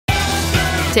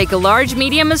Take a large,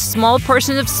 medium, and small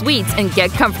portion of sweets and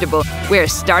get comfortable. We're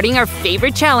starting our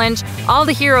favorite challenge. All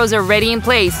the heroes are ready in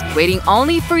place, waiting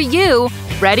only for you.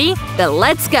 Ready? Then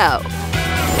let's go!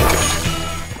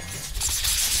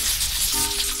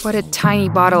 What a tiny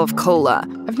bottle of cola.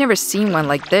 I've never seen one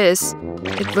like this.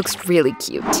 It looks really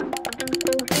cute.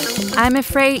 I'm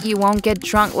afraid you won't get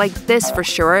drunk like this for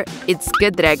sure. It's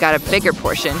good that I got a bigger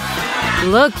portion.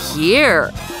 Look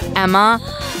here, Emma.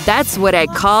 That's what I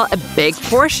call a big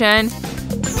portion.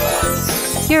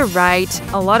 You're right.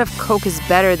 A lot of Coke is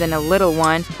better than a little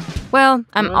one. Well,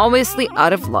 I'm obviously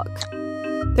out of luck.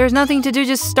 There's nothing to do,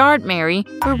 just start, Mary.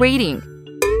 We're waiting.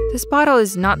 This bottle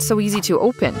is not so easy to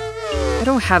open. I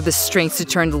don't have the strength to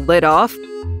turn the lid off.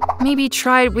 Maybe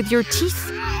try it with your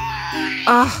teeth?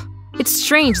 Ugh, it's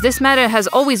strange. This method has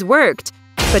always worked.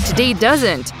 But today it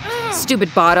doesn't.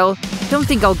 Stupid bottle. Don't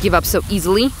think I'll give up so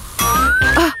easily.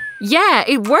 Yeah,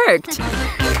 it worked!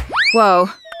 Whoa.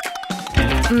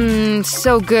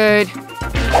 So good.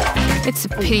 It's a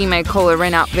pity my cola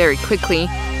ran out very quickly.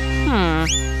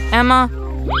 Emma,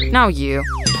 now you.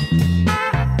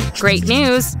 Great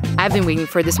news! I've been waiting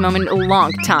for this moment a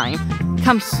long time.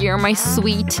 Come here, my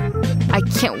sweet. I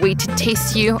can't wait to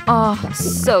taste you. Oh,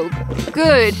 so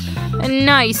good and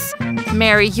nice.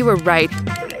 Mary, you were right.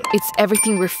 It's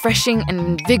everything refreshing and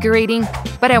invigorating,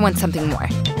 but I want something more.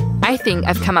 I think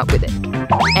I've come up with it.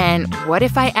 And what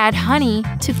if I add honey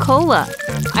to cola?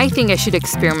 I think I should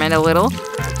experiment a little.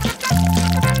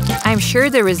 I'm sure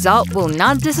the result will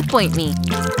not disappoint me.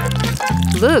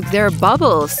 Look, there are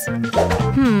bubbles.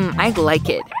 I like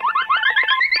it.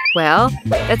 Well,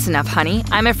 that's enough honey.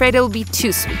 I'm afraid it'll be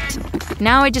too sweet.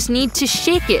 Now I just need to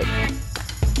shake it.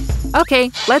 Okay,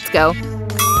 let's go.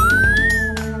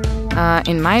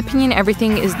 In my opinion,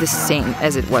 everything is the same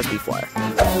as it was before.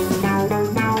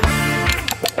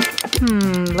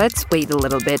 Let's wait a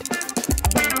little bit.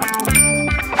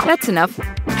 That's enough.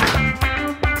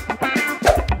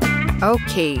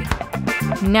 Okay.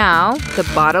 Now, the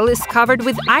bottle is covered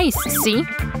with ice, see?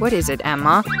 What is it,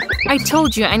 Emma? I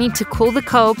told you I need to cool the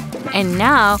Coke, and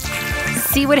now,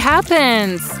 see what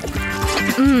happens!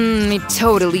 It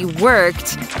totally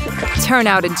worked. Turned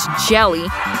out into jelly.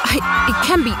 It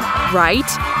can't be right.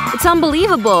 It's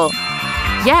unbelievable.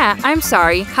 Yeah, I'm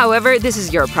sorry. However, this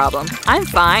is your problem. I'm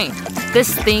fine.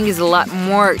 This thing is a lot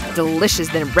more delicious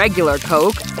than regular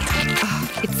Coke.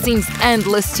 It seems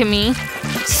endless to me.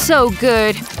 So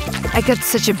good. I got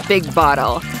such a big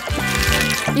bottle.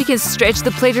 You can stretch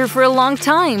the pleasure for a long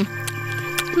time.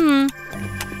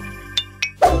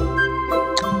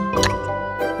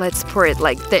 Let's pour it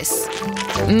like this.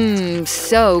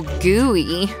 So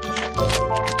gooey.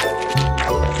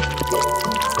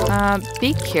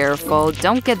 Be careful.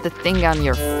 Don't get the thing on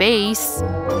your face.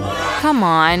 Come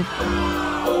on.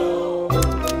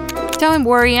 Don't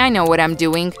worry, I know what I'm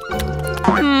doing.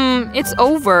 It's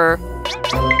over.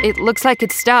 It looks like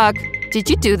it's stuck. Did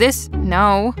you do this?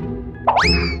 No.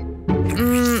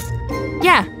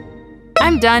 Yeah.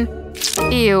 I'm done.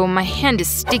 Ew, my hand is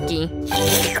sticky.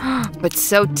 But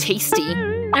so tasty.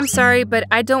 I'm sorry, but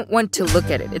I don't want to look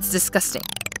at it. It's disgusting.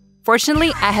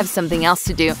 Fortunately, I have something else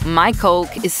to do. My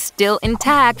Coke is still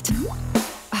intact.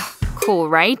 Cool,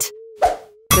 right?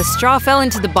 The straw fell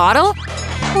into the bottle?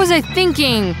 What was I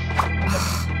thinking?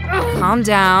 Calm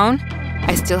down.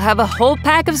 I still have a whole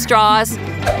pack of straws.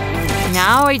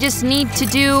 Now I just need to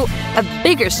do a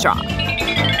bigger straw.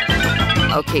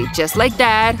 Okay, just like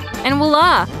that. And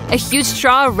voila! A huge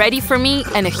straw ready for me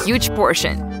and a huge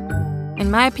portion.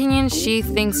 In my opinion, she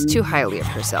thinks too highly of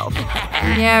herself.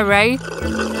 Yeah, right?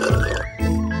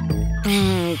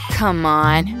 Come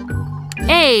on.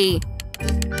 Hey!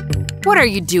 What are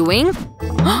you doing?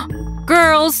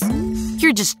 Girls!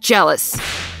 You're just jealous.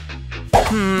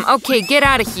 Okay, get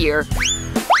out of here.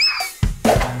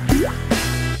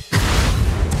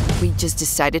 We just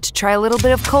decided to try a little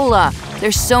bit of cola.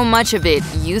 There's so much of it.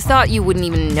 You thought you wouldn't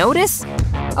even notice?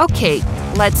 Okay,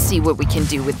 let's see what we can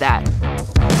do with that.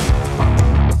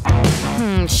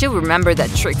 She'll remember that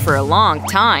trick for a long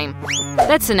time.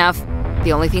 That's enough.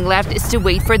 The only thing left is to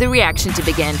wait for the reaction to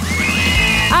begin.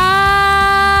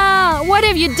 Ah! What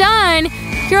have you done?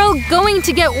 You're all going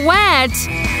to get wet.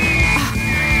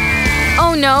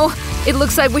 Oh no. It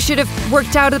looks like we should have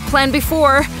worked out a plan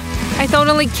before. I thought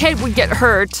only Kate would get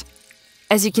hurt.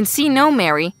 As you can see, no,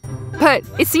 Mary. But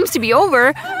it seems to be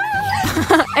over.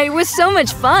 It was so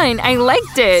much fun. I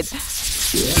liked it.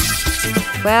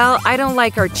 Well, I don't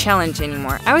like our challenge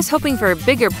anymore. I was hoping for a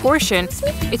bigger portion.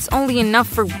 It's only enough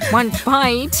for one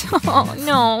bite. Oh,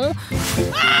 no.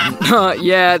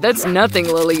 Yeah, that's nothing,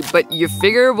 Lily, but you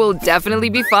figure we'll definitely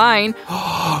be fine.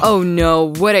 Oh,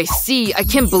 no, what I see. I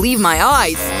can't believe my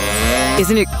eyes.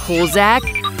 Isn't it cool, Zach?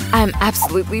 I'm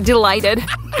absolutely delighted.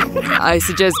 I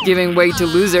suggest giving way to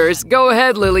losers. Go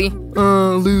ahead, Lily.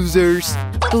 Losers.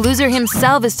 The loser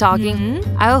himself is talking.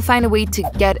 I will find a way to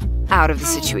get out of the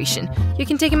situation. You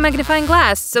can take a magnifying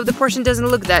glass so the portion doesn't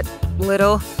look that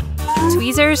little.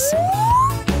 Tweezers?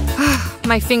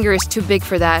 My finger is too big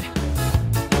for that.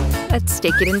 Let's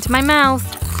stick it into my mouth.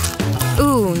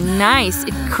 Ooh, nice.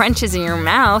 It crunches in your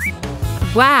mouth.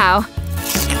 Wow.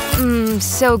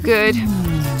 So good.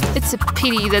 It's a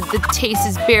pity that the taste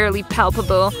is barely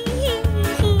palpable.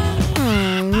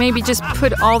 Maybe just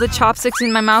put all the chopsticks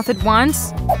in my mouth at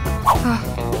once?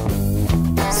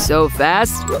 So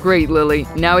fast? Great, Lily.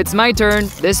 Now it's my turn.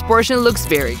 This portion looks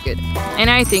very good. And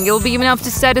I think it'll be enough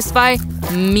to satisfy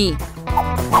me.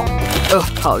 Oh,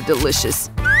 how delicious.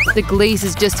 The glaze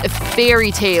is just a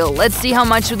fairy tale. Let's see how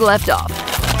much is left off.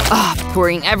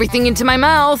 Pouring everything into my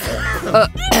mouth.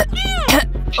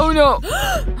 Oh no.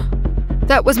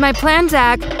 That was my plan,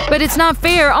 Zach. But it's not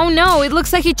fair. Oh no, it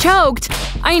looks like he choked.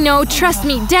 I know, trust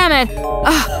me, damn it.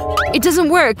 It doesn't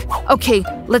work. Okay,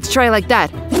 let's try like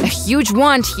that. A huge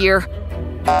wand here.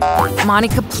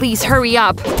 Monica, please hurry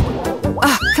up.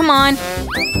 Come on.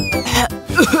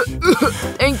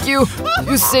 Thank you.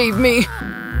 You saved me.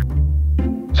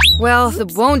 Well, the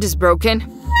wand is broken.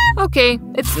 Okay,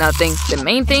 it's nothing. The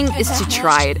main thing is to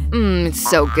try it. It's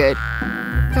so good.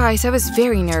 Guys, I was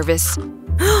very nervous.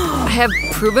 I have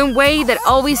a proven way that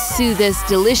always soothes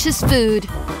delicious food.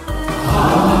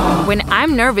 When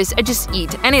I'm nervous, I just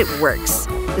eat, and it works.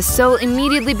 The soul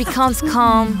immediately becomes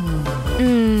calm.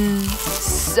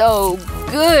 So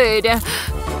good.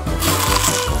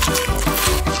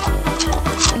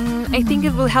 I think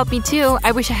it will help me too.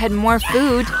 I wish I had more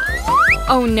food.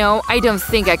 Oh no, I don't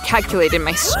think I calculated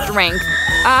my strength.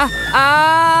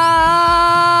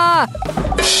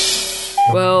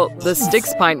 Well, the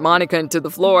sticks pint Monica into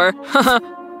the floor.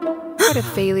 What a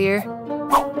failure.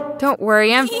 Don't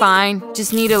worry, I'm fine.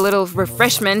 Just need a little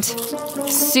refreshment.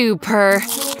 Super.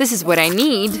 This is what I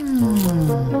need.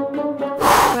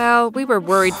 Well, we were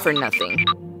worried for nothing.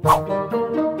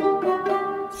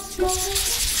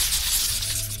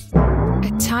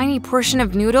 A tiny portion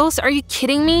of noodles? Are you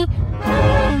kidding me?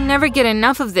 I'll never get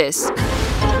enough of this.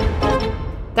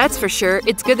 That's for sure.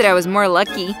 It's good that I was more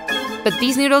lucky. But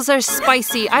these noodles are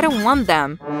spicy. I don't want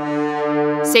them.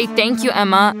 Say thank you,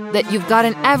 Emma, that you've got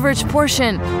an average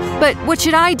portion. But what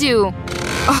should I do?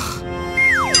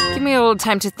 Give me a little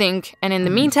time to think. And in the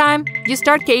meantime, you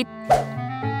start, Kate.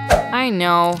 I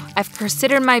know. I've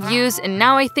considered my views, and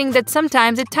now I think that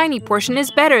sometimes a tiny portion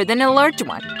is better than a large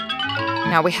one.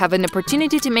 Now we have an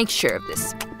opportunity to make sure of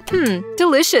this.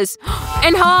 Delicious.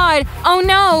 And hot! Oh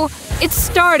no! It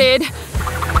started!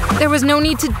 There was no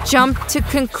need to jump to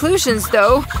conclusions,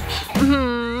 though.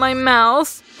 My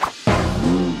mouth.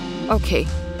 Okay,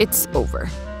 it's over.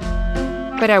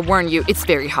 But I warn you, it's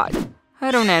very hot.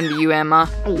 I don't envy you, Emma.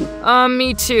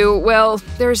 Me too. Well,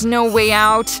 there's no way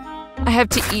out. I have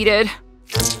to eat it.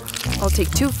 I'll take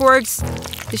 2 forks.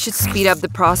 This should speed up the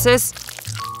process.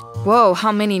 Whoa,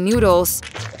 how many noodles.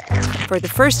 For the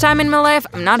first time in my life,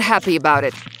 I'm not happy about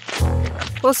it.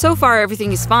 Well, so far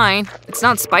everything is fine. It's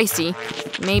not spicy.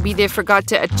 Maybe they forgot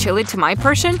to add chili to my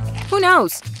portion? Who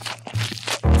knows?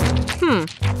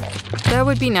 That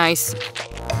would be nice.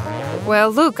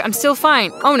 Well, look, I'm still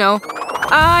fine. Oh no.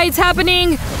 It's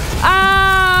happening!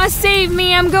 Save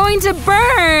me! I'm going to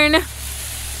burn!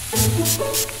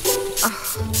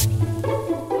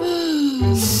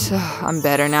 So, I'm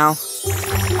better now.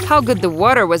 How good the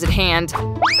water was at hand.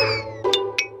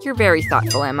 You're very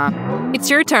thoughtful, Emma. It's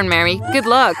your turn, Mary. Good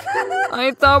luck.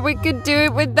 I thought we could do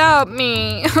it without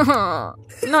me.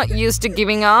 Not used to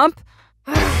giving up.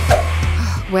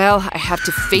 Well, I have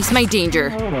to face my danger.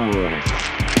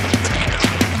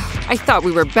 I thought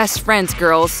we were best friends,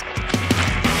 girls.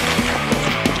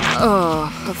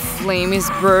 A flame is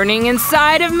burning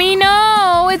inside of me.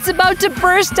 No! It's about to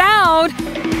burst out!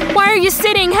 Why are you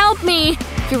sitting? Help me!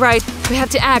 You're right. We have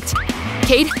to act.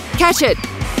 Kate, catch it!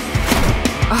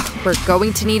 We're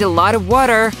going to need a lot of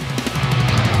water.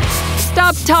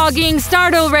 Stop talking!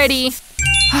 Start already!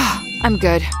 I'm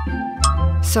good.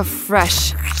 So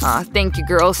fresh. Thank you,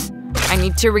 girls. I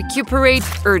need to recuperate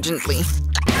urgently.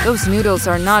 Those noodles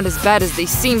are not as bad as they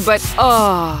seem, but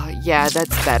yeah,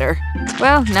 that's better.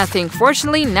 Well, nothing.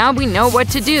 Fortunately, now we know what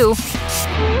to do.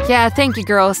 Yeah, thank you,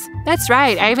 girls. That's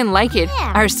right, I even like it.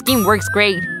 Our scheme works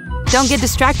great. Don't get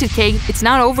distracted, Kate. It's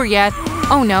not over yet.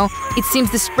 Oh no, it seems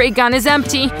the spray gun is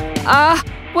empty.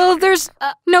 Well, there's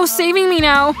no saving me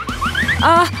now.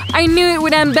 I knew it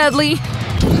would end badly.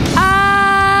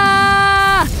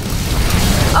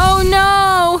 Oh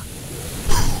no!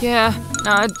 Yeah,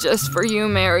 not just for you,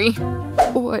 Mary.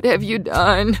 What have you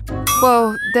done?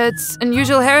 Whoa, that's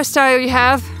unusual hairstyle you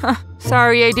have.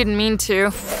 Sorry, I didn't mean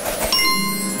to.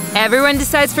 Everyone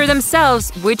decides for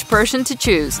themselves which person to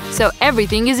choose, so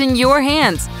everything is in your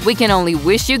hands. We can only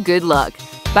wish you good luck.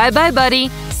 Bye-bye, buddy.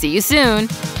 See you soon.